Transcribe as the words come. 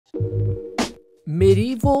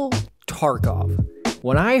Medieval Tarkov.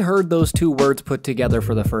 When I heard those two words put together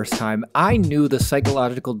for the first time, I knew the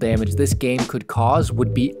psychological damage this game could cause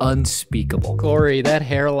would be unspeakable. Corey, that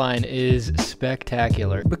hairline is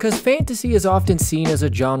spectacular. Because fantasy is often seen as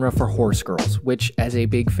a genre for horse girls, which, as a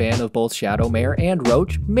big fan of both Shadowmare and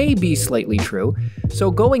Roach, may be slightly true. So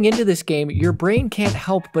going into this game, your brain can't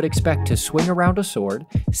help but expect to swing around a sword,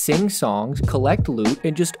 sing songs, collect loot,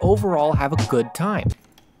 and just overall have a good time.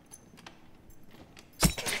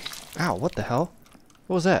 Ow, what the hell?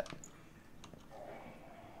 What was that?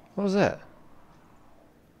 What was that?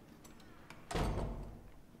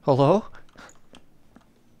 Hello?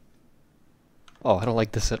 Oh, I don't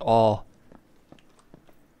like this at all.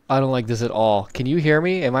 I don't like this at all. Can you hear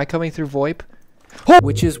me? Am I coming through VoIP?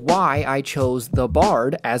 Which is why I chose the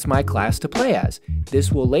Bard as my class to play as.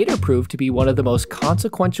 This will later prove to be one of the most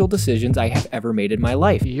consequential decisions I have ever made in my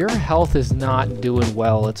life. Your health is not doing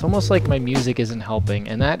well. It's almost like my music isn't helping,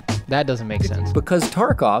 and that doesn't make sense. Because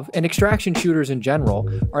Tarkov, and extraction shooters in general,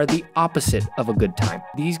 are the opposite of a good time.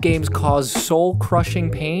 These games cause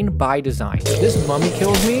soul-crushing pain by design. If this mummy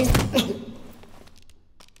kills me...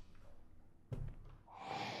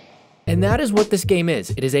 And that is what this game is.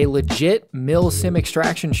 It is a legit mil-sim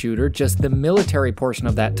extraction shooter, just the military portion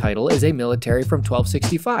of that title is a military from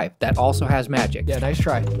 1265 that also has magic. Yeah, nice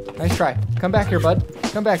try. Nice try. Come back here, bud.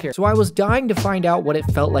 Come back here. So I was dying to find out what it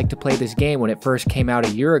felt like to play this game when it first came out a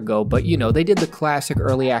year ago, but you know, they did the classic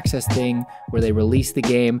early access thing where they release the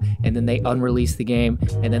game and then they unrelease the game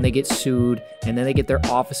and then they get sued and then they get their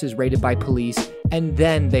offices raided by police and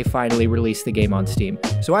then they finally release the game on Steam.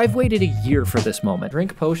 So I've waited a year for this moment.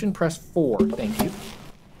 Drink potion, press 4. Thank you.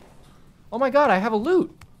 Oh my god, I have a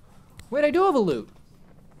loot. Wait, I do have a loot.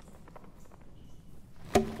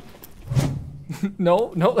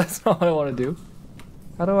 No, that's not what I want to do.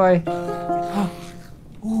 How do I...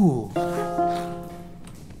 Ooh.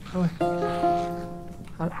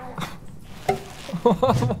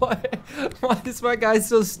 Why is my guy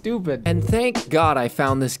so stupid? And thank God I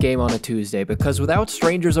found this game on a Tuesday, because without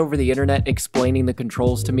strangers over the internet explaining the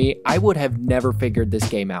controls to me, I would have never figured this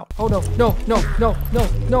game out. Oh no, no, no, no, no,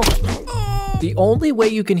 no. The only way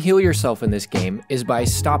you can heal yourself in this game is by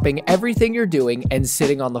stopping everything you're doing and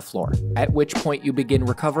sitting on the floor, at which point you begin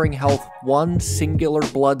recovering health one singular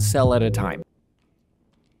blood cell at a time.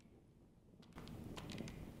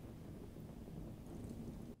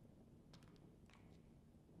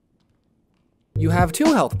 You have two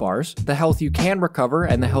health bars, the health you can recover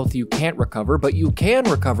and the health you can't recover, but you can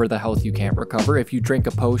recover the health you can't recover if you drink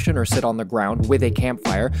a potion or sit on the ground with a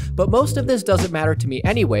campfire, but most of this doesn't matter to me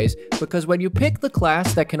anyways, because when you pick the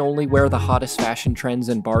class that can only wear the hottest fashion trends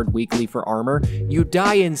and Bard Weekly for armor, you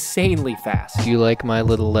die insanely fast. Do you like my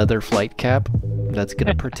little leather flight cap? That's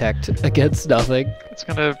gonna protect against nothing. It's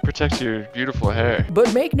gonna protect your beautiful hair.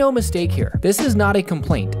 But make no mistake here, this is not a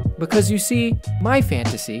complaint, because you see, my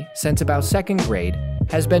fantasy, since about 2nd grade,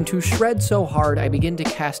 has been to shred so hard I begin to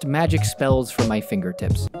cast magic spells from my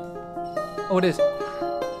fingertips. Oh, it is.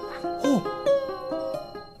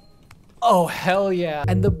 Oh, hell yeah.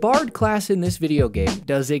 And the Bard class in this video game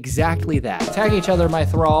does exactly that. Attack each other, my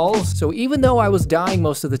thralls. So even though I was dying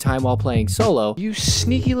most of the time while playing solo, You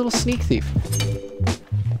sneaky little sneak thief.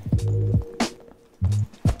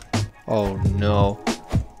 Oh no.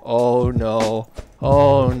 Oh no.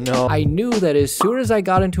 Oh no. I knew that as soon as I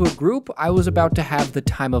got into a group, I was about to have the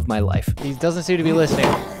time of my life. He doesn't seem to be listening.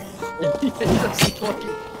 Hit him with the blue!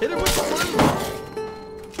 Kill him with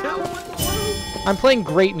the blue! I'm playing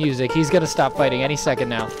great music. He's gonna stop fighting any second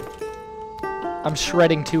now. I'm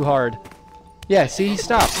shredding too hard. Yeah, see, he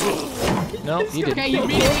stopped. No, he didn't. Okay, you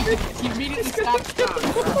immediately stopped.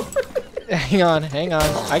 Hang on.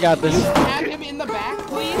 I got this. Have him in the back,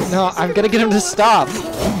 please. No, I'm gonna get him to stop.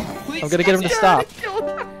 Please I'm gonna get him to stop.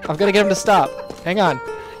 I'm gonna get him to stop. Hang on.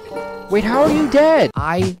 Wait, how are you dead?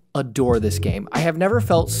 I adore this game. I have never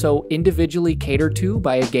felt so individually catered to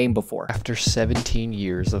by a game before. After 17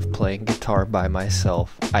 years of playing guitar by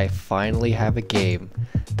myself, I finally have a game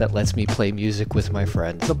that lets me play music with my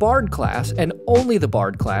friends. The Bard class, and only the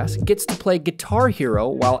Bard class, gets to play Guitar Hero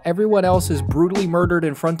while everyone else is brutally murdered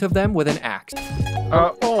in front of them with an axe.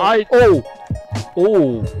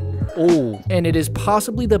 And it is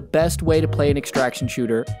possibly the best way to play an extraction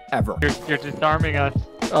shooter ever. You're disarming us.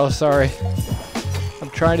 Oh, sorry. I'm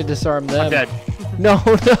trying to disarm them. I'm dead. No,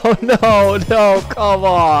 come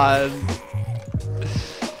on.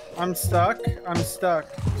 I'm stuck.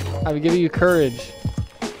 I'm giving you courage.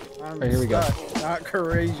 I'm Right, here we go. stuck. Not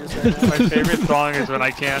courageous. My favorite song is when I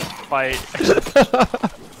can't fight.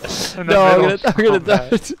 No, I'm gonna die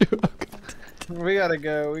too. We gotta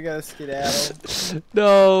go. We gotta skedaddle.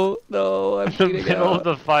 No, no, I'm In the bleeding middle of out.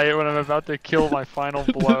 the fight when I'm about to kill my final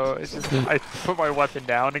blow, it's just I put my weapon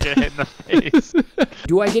down and get hit in the face.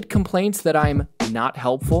 Do I get complaints that I'm not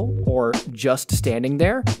helpful or just standing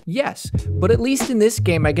there? Yes, but at least in this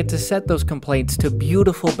game I get to set those complaints to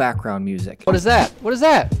beautiful background music. What is that? What is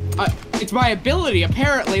that? It's my ability,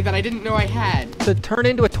 apparently, that I didn't know I had. To turn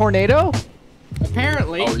into a tornado?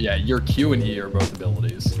 Apparently. Oh yeah, your Q and E are both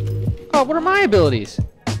abilities. Oh, what are my abilities?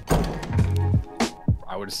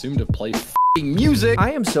 I would assume to play f***ing music.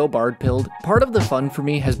 I am so bard-pilled. Part of the fun for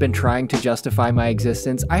me has been trying to justify my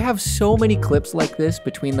existence. I have so many clips like this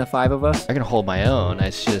between the 5 of us. I can hold my own.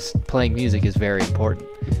 It's just playing music is very important.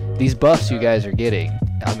 These buffs you guys are getting,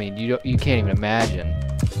 I mean, you can't even imagine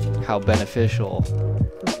how beneficial.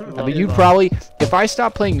 I mean, you'd probably, if I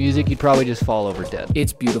stopped playing music, you'd probably just fall over dead.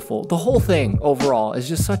 It's beautiful. The whole thing, overall, is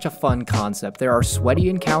just such a fun concept. There are sweaty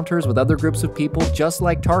encounters with other groups of people, just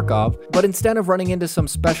like Tarkov, but instead of running into some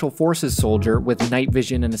special forces soldier with night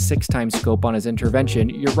vision and a 6x scope on his intervention,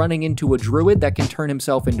 you're running into a druid that can turn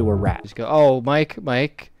himself into a rat. Just go, oh, Mike,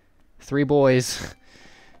 3 boys.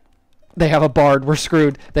 They have a bard. We're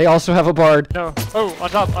screwed. They also have a bard. No. Oh, on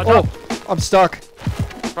top, on top. Oh, I'm stuck.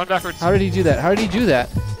 Run backwards. How did he do that? How did he do that?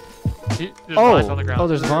 There's vines on the ground. Oh,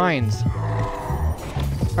 there's vines.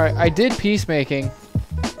 Alright, I did peacemaking.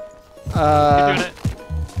 Keep doing it.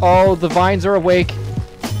 Oh, the vines are awake.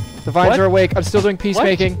 The vines What? are awake. I'm still doing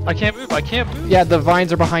peacemaking. What? I can't move. I can't move. Yeah, the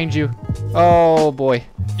vines are behind you. Oh boy.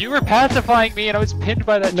 You were pacifying me and I was pinned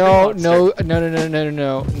by that tree No, monster.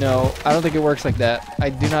 no. I don't think it works like that. I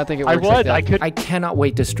do not think it works like that. I could. I cannot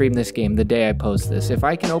wait to stream this game the day I post this. If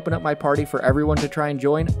I can open up my party for everyone to try and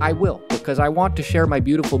join, I will, because I want to share my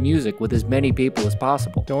beautiful music with as many people as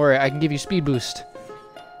possible. Don't worry, I can give you speed boost.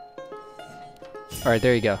 Alright,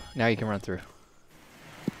 there you go. Now you can run through.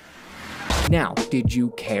 Now, did you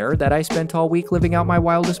care that I spent all week living out my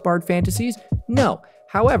wildest bard fantasies? No.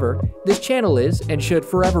 However, this channel is, and should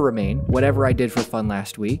forever remain, whatever I did for fun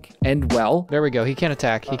last week. And well... There we go. He can't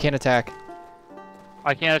attack. He can't attack.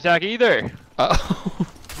 I can't attack either. Uh-oh.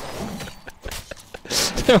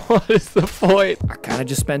 What is the point? I kind of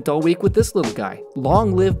just spent all week with this little guy.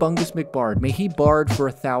 Long live Bungus McBard. May he bard for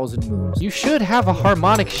 1,000 moons. You should have a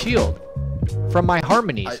harmonic shield from my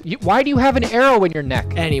harmonies. Why do you have an arrow in your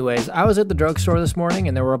neck? Anyways, I was at the drugstore this morning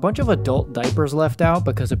and there were a bunch of adult diapers left out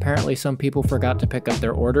because apparently some people forgot to pick up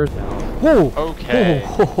their orders. Whoa. Okay.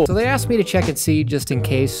 So they asked me to check and see just in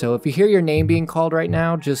case. So if you hear your name being called right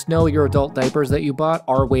now, just know your adult diapers that you bought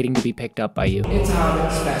are waiting to be picked up by you. It's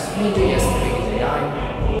fast painting, yes, the biggest AI.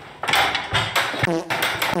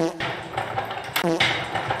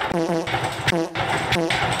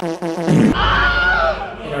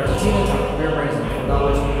 In Argentina, top beer brands and $4.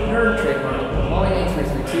 Nerd trademark. Molly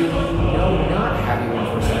 8332. No, not happy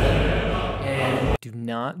 147. And do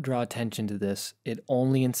not draw attention to this. It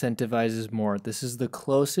only incentivizes more. This is the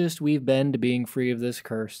closest we've been to being free of this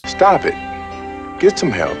curse. Stop it. Get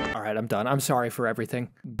some help. All right, I'm done. I'm sorry for everything.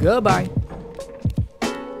 Goodbye.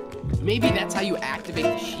 Maybe that's how you activate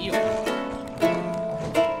the shield.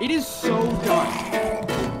 It is so dark.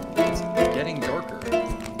 It's getting darker.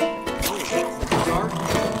 Dark.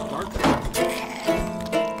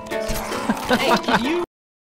 Hey, can you